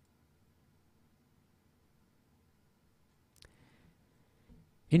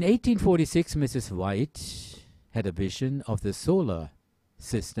 In 1846, Mrs. White had a vision of the solar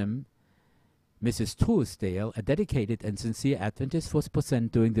system. Mrs. Truesdale, a dedicated and sincere Adventist, was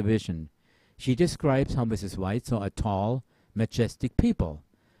present during the vision. She describes how Mrs. White saw a tall, majestic people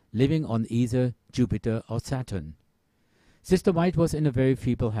living on either Jupiter or Saturn. Sister White was in a very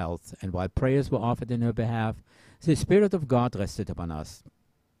feeble health, and while prayers were offered in her behalf, the Spirit of God rested upon us.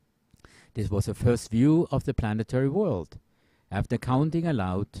 This was her first view of the planetary world. After counting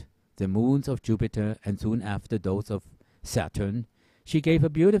aloud the moons of Jupiter and soon after those of Saturn, she gave a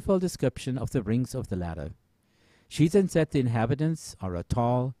beautiful description of the rings of the latter. She then said the inhabitants are a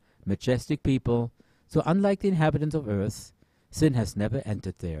tall, majestic people, so unlike the inhabitants of Earth, sin has never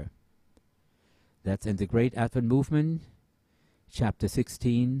entered there. That's in the Great Advent Movement, chapter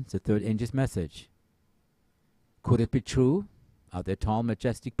 16, the third angel's message. Could it be true? Are there tall,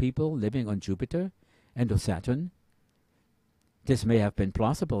 majestic people living on Jupiter and on Saturn? This may have been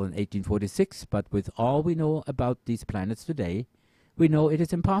plausible in 1846, but with all we know about these planets today, we know it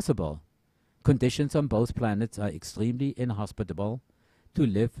is impossible. Conditions on both planets are extremely inhospitable to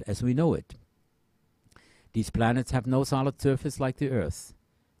live as we know it. These planets have no solid surface like the Earth.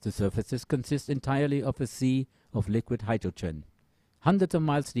 The surfaces consist entirely of a sea of liquid hydrogen, hundreds of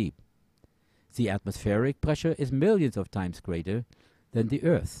miles deep. The atmospheric pressure is millions of times greater than the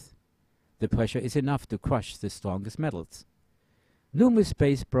Earth. The pressure is enough to crush the strongest metals. Numerous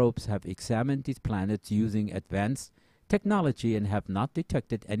space probes have examined these planets using advanced technology and have not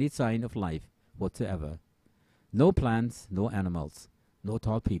detected any sign of life whatsoever. No plants, no animals, no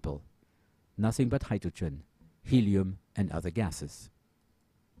tall people. Nothing but hydrogen, helium, and other gases.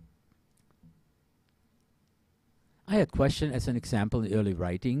 I had question as an example in early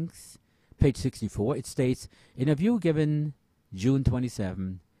writings. Page 64, it states, in a view given June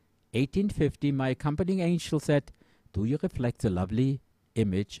 27, 1850, my accompanying angel said, do you reflect the lovely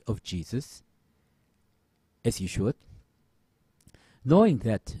image of Jesus? As you should. Knowing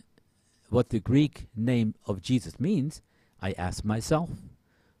that what the Greek name of Jesus means, I asked myself,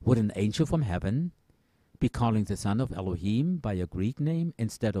 would an angel from heaven be calling the son of Elohim by a Greek name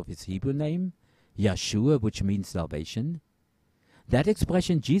instead of his Hebrew name, Yeshua, which means salvation? That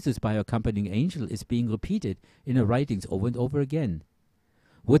expression, Jesus by accompanying angel, is being repeated in the writings over and over again.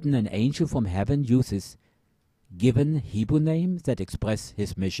 Wouldn't an angel from heaven use his given Hebrew name that express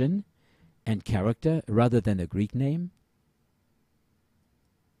his mission and character rather than a Greek name?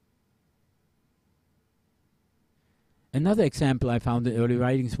 Another example I found in early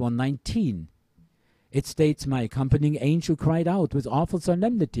writings 119. It states, my accompanying angel cried out with awful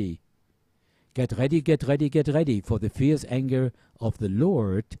solemnity, get ready, get ready, get ready, for the fierce anger of the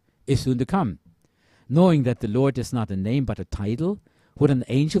Lord is soon to come. Knowing that the Lord is not a name but a title, would an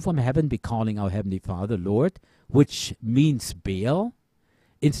angel from heaven be calling our Heavenly Father Lord, which means Baal,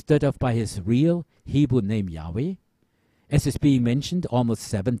 instead of by his real Hebrew name Yahweh, as is being mentioned almost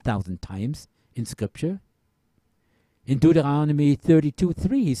 7,000 times in Scripture? In Deuteronomy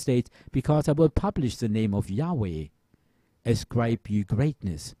 32:3 he states, because I will publish the name of Yahweh, ascribe ye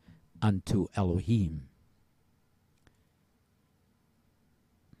greatness unto Elohim.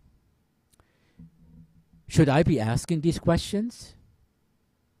 Should I be asking these questions?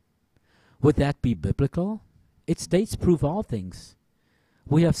 Would that be biblical? It states, prove all things.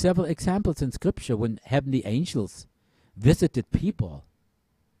 We have several examples in Scripture when heavenly angels visited people.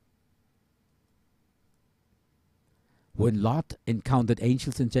 When Lot encountered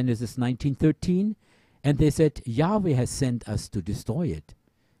angels in Genesis 19:13, and they said, Yahweh has sent us to destroy it,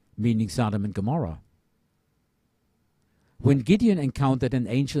 meaning Sodom and Gomorrah. When Gideon encountered an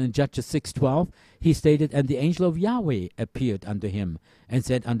angel in Judges 6:12, he stated, and the angel of Yahweh appeared unto him, and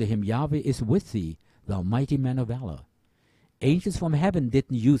said unto him, Yahweh is with thee, thou mighty man of valor. Angels from heaven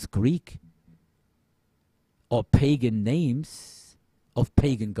didn't use Greek or pagan names of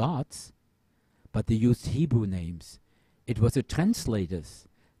pagan gods, but they used Hebrew names. It was the translators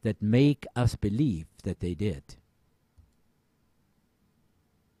that make us believe that they did.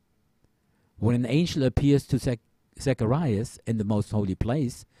 When an angel appears to Zacharias in the most holy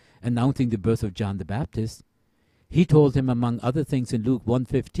place, announcing the birth of John the Baptist, he told him, among other things, in Luke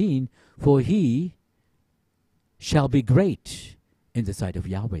 1:15, for he shall be great in the sight of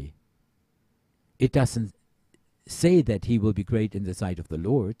Yahweh. It doesn't say that he will be great in the sight of the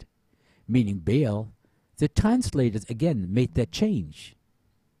Lord, meaning Baal. The translators again made that change.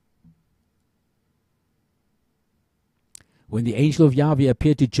 When the angel of Yahweh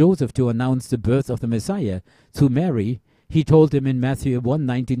appeared to Joseph to announce the birth of the Messiah through Mary, he told him in Matthew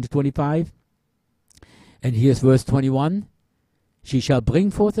 1:19-25, and here's verse 21, she shall bring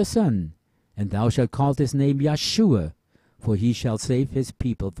forth a son, and thou shalt call his name Yeshua, for he shall save his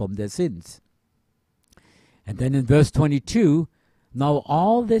people from their sins. And then in verse 22, now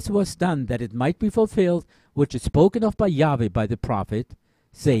all this was done that it might be fulfilled, which is spoken of by Yahweh by the prophet,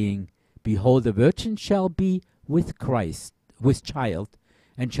 saying, behold, the virgin shall be with child,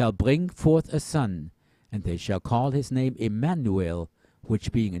 and shall bring forth a son, And they shall call his name Emmanuel,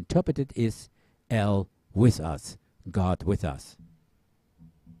 which being interpreted is El with us, God with us.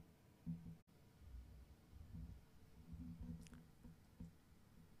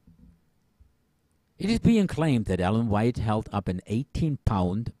 It is being claimed that Ellen White held up an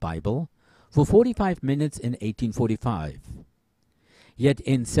 18-pound Bible for 45 minutes in 1845. Yet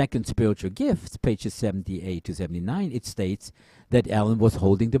in Second Spiritual Gifts, pages 78 to 79, it states that Ellen was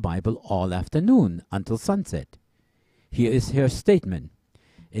holding the Bible all afternoon until sunset. Here is her statement.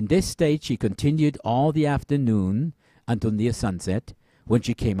 In this state she continued all the afternoon until near sunset, when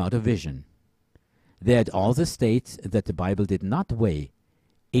she came out of vision. There it also states that the Bible did not weigh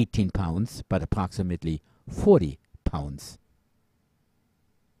 18 pounds, but approximately 40 pounds.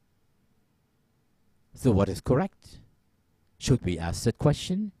 So what is correct? Should we ask that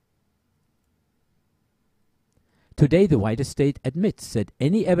question? Today the White Estate admits that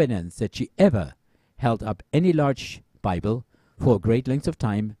any evidence that she ever held up any large Bible for a great length of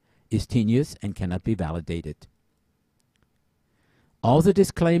time is tenuous and cannot be validated. Although this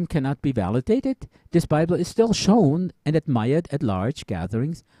claim cannot be validated, this Bible is still shown and admired at large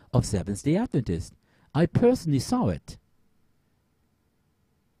gatherings of Seventh-day Adventists. I personally saw it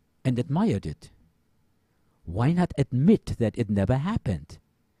and admired it. Why not admit that it never happened,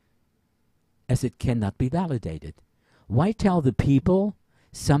 as it cannot be validated? Why tell the people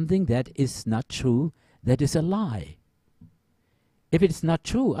something that is not true, that is a lie? If it's not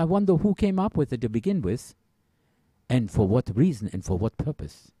true, I wonder who came up with it to begin with, and for what reason and for what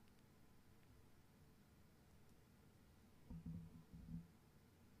purpose.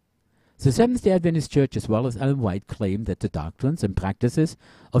 The Seventh-day Adventist Church, as well as Ellen White, claim that the doctrines and practices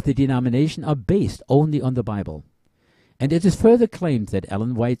of the denomination are based only on the Bible. And it is further claimed that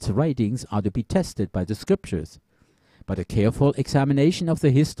Ellen White's writings are to be tested by the Scriptures. But a careful examination of the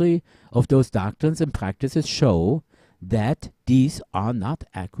history of those doctrines and practices show that these are not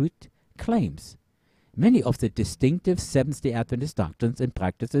accurate claims. Many of the distinctive Seventh-day Adventist doctrines and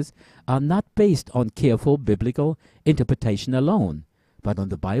practices are not based on careful biblical interpretation alone, but on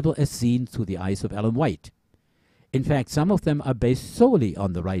the Bible as seen through the eyes of Ellen White. In fact, some of them are based solely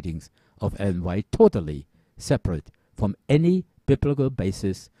on the writings of Ellen White, totally separate from any biblical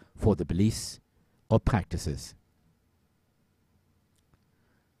basis for the beliefs or practices.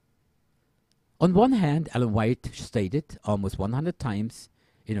 On one hand, Ellen White stated almost 100 times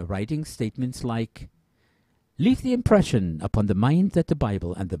in her writing statements like, "Leave the impression upon the mind that the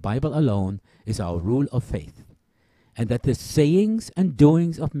Bible and the Bible alone is our rule of faith, and that the sayings and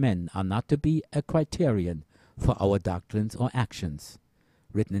doings of men are not to be a criterion for our doctrines or actions,"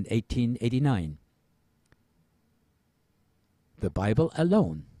 written in 1889. The Bible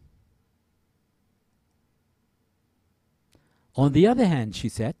alone. On the other hand, she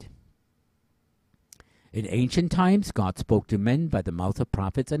said, "In ancient times God spoke to men by the mouth of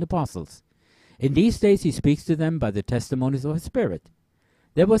prophets and apostles. In these days he speaks to them by the testimonies of his Spirit.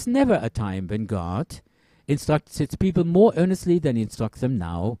 There was never a time when God instructs his people more earnestly than he instructs them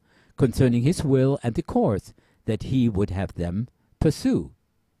now concerning his will and the course that he would have them pursue."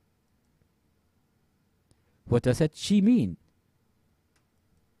 What does that she mean?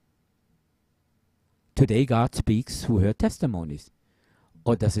 Today God speaks through her testimonies.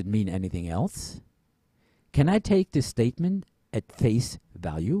 Or does it mean anything else? Can I take this statement at face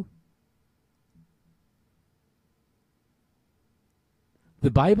value? The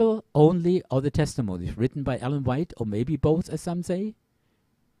Bible only, or the testimonies written by Ellen White, or maybe both, as some say?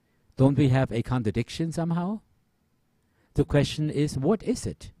 Don't we have a contradiction somehow? The question is, what is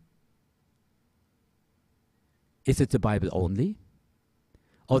it? Is it the Bible only?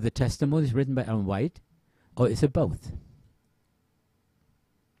 Or the testimonies written by Ellen White? Or is it both?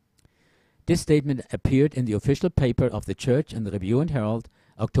 This statement appeared in the official paper of the Church and the Review and Herald,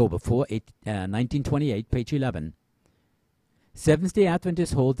 October 4, 1928, page 11. Seventh-day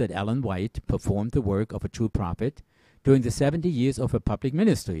Adventists hold that Ellen White performed the work of a true prophet during the 70 years of her public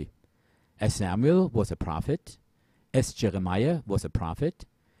ministry. As Samuel was a prophet, as Jeremiah was a prophet,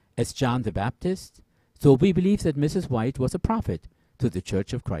 as John the Baptist, so we believe that Mrs. White was a prophet to the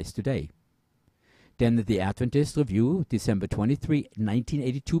Church of Christ today. Then the Adventist Review, December 23,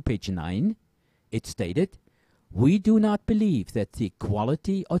 1982, page 9, it stated, "We do not believe that the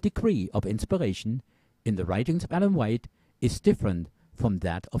quality or degree of inspiration in the writings of Ellen White is different from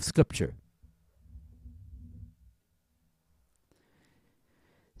that of Scripture."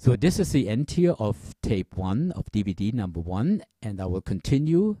 So this is the end here of tape 1 of DVD number 1, and I will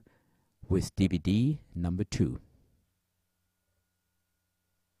continue with DVD number 2.